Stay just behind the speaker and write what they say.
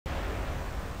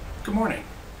Good morning.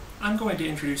 I'm going to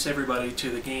introduce everybody to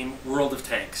the game World of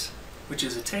Tanks, which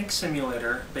is a tank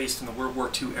simulator based in the World War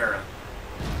II era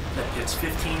that pits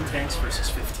 15 tanks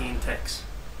versus 15 tanks.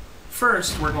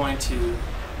 First, we're going to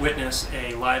witness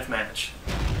a live match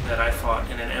that I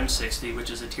fought in an M60, which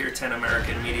is a Tier 10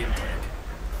 American medium tank.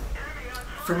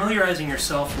 Familiarizing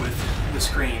yourself with the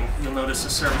screen, you'll notice a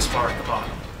service bar at the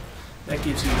bottom. That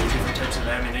gives you the different types of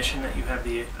ammunition that you have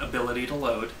the ability to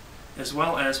load, as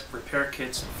well as repair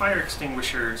kits, fire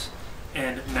extinguishers,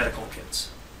 and medical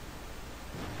kits.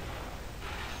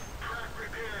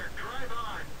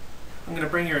 I'm going to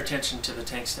bring your attention to the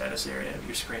tank status area of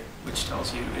your screen, which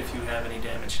tells you if you have any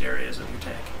damaged areas of your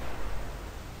tank.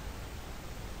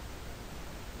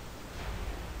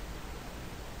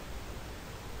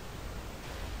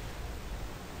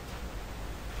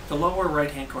 The lower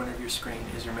right-hand corner of your screen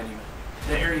is your mini-map.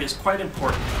 The area is quite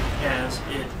important as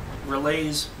it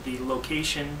relays the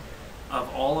location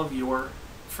of all of your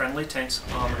friendly tanks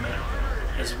on the map,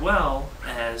 as well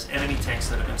as enemy tanks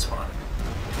that have been spotted.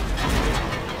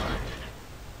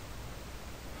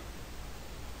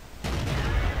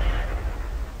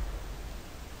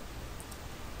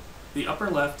 The upper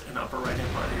left and upper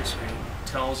right-hand part of your screen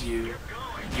tells you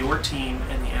your team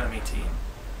and the enemy team.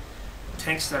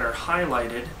 Tanks that are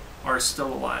highlighted are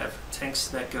still alive. Tanks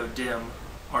that go dim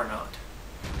are not.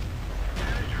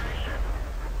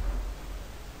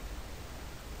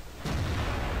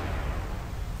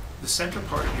 The center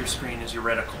part of your screen is your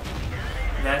reticle.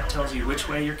 That tells you which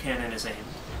way your cannon is aimed.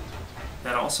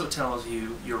 That also tells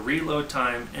you your reload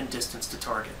time and distance to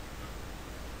target.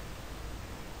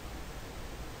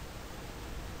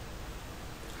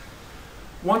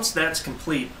 Once that's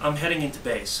complete, I'm heading into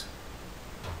base.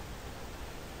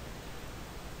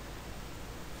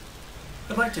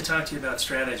 I'd like to talk to you about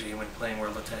strategy when playing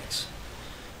World of Tanks.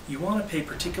 You want to pay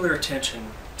particular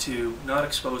attention to not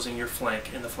exposing your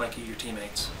flank and the flank of your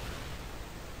teammates.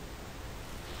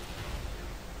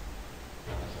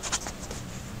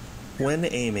 When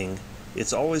aiming,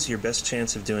 it's always your best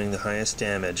chance of doing the highest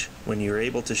damage when you're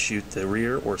able to shoot the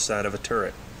rear or side of a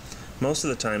turret. Most of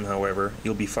the time, however,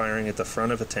 you'll be firing at the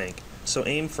front of a tank, so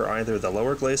aim for either the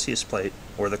lower glacis plate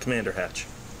or the commander hatch.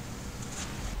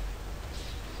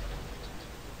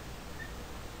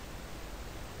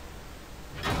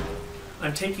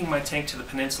 I'm taking my tank to the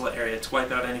peninsula area to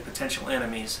wipe out any potential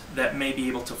enemies that may be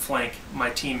able to flank my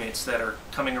teammates that are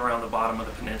coming around the bottom of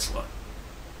the peninsula.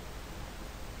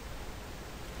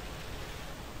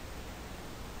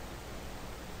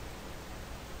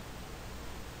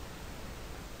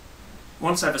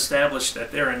 Once I've established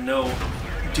that they're in no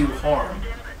due harm,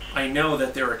 I know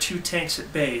that there are two tanks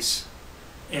at base,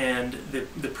 and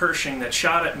the Pershing that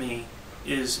shot at me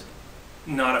is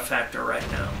not a factor right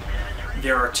now.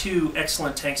 There are two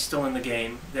excellent tanks still in the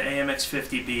game, the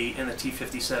AMX-50B and the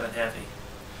T-57 Heavy.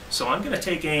 So I'm going to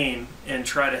take aim and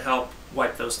try to help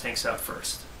wipe those tanks out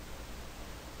first.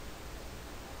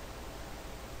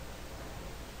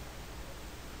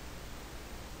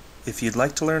 If you'd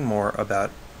like to learn more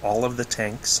about all of the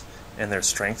tanks and their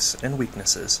strengths and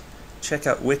weaknesses, check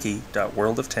out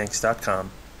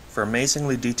wiki.worldoftanks.com for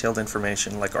amazingly detailed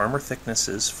information like armor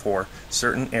thicknesses for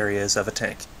certain areas of a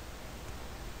tank.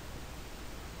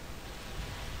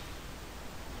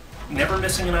 Never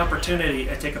missing an opportunity,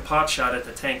 I take a pot shot at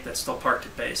the tank that's still parked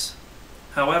at base.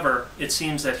 However, it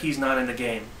seems that he's not in the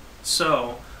game,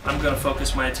 so I'm going to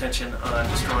focus my attention on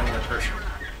destroying the Pershing.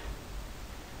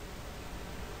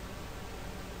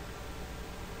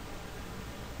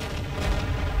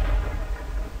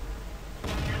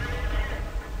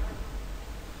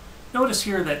 Notice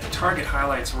here that the target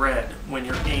highlights red when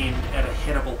you're aimed at a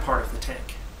hittable part of the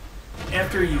tank.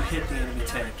 After you hit the enemy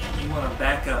tank, you want to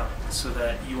back up so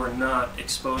that you are not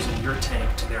exposing your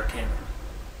tank to their cannon.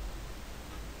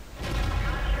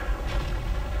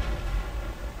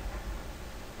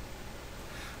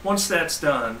 Once that's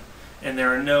done, and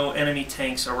there are no enemy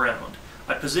tanks around,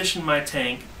 I position my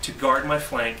tank to guard my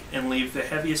flank and leave the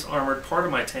heaviest armored part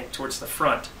of my tank towards the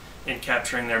front in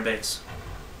capturing their base.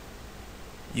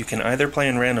 You can either play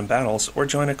in random battles or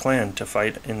join a clan to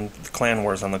fight in the clan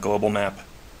wars on the global map.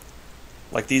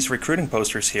 Like these recruiting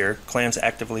posters here, clans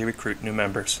actively recruit new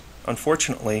members.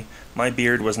 Unfortunately, my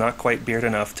beard was not quite beard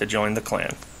enough to join the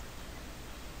clan.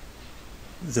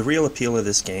 The real appeal of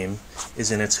this game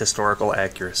is in its historical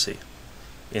accuracy,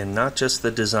 in not just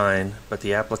the design, but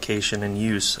the application and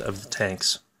use of the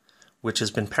tanks, which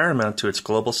has been paramount to its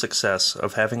global success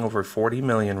of having over 40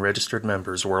 million registered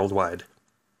members worldwide.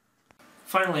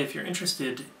 Finally, if you're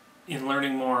interested in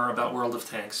learning more about World of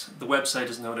Tanks, the website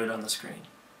is noted on the screen.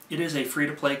 It is a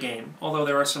free-to-play game, although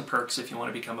there are some perks if you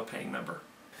want to become a paying member.